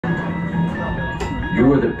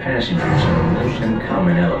You are the passengers in a most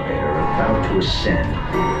uncommon elevator about to ascend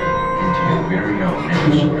into your very own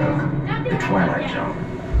episode of The Twilight Zone.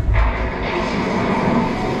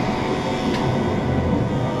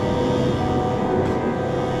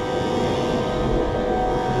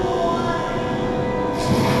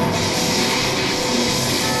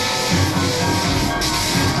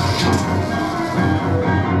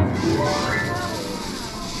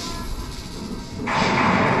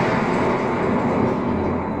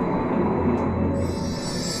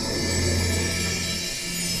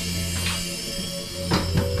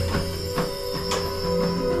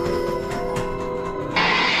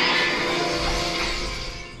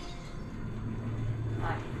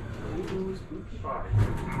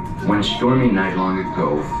 One stormy night long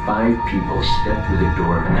ago, 5 people stepped through the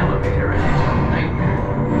door of an elevator and into a nightmare.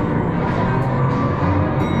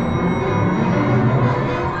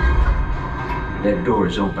 That door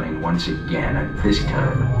is opening once again, and this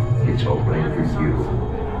time, it's opening for you.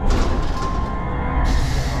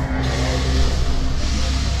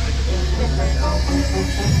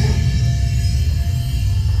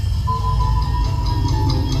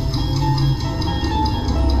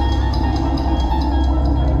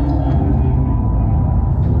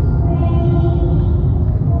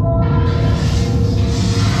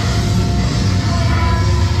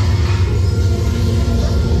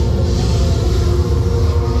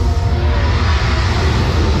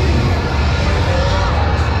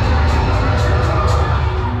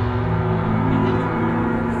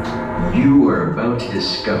 You are about to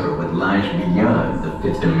discover what lies beyond the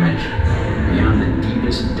 5th dimension, beyond the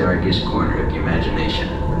deepest, darkest corner of the imagination,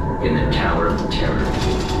 in the Tower of Terror.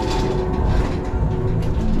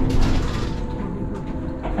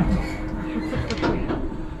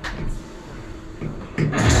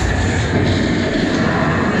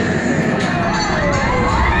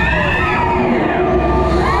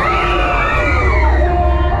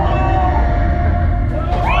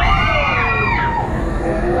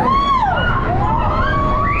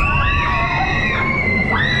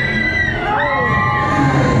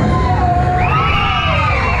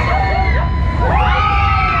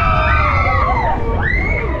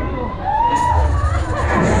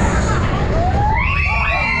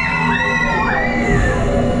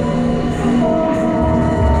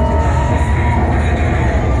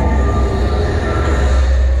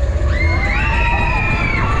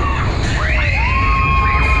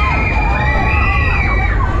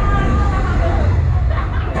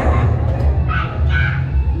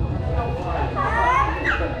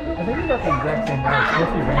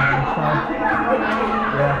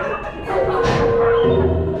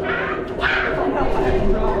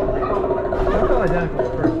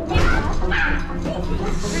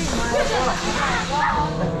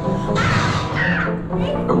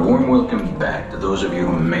 A warm welcome back to those of you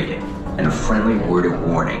who made it, and a friendly word of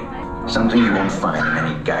warning, something you won't find in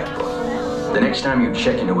any guidebook. The next time you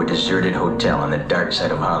check into a deserted hotel on the dark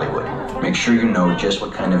side of Hollywood, make sure you know just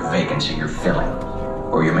what kind of vacancy you're filling,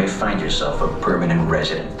 or you may find yourself a permanent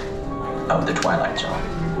resident of the Twilight Zone.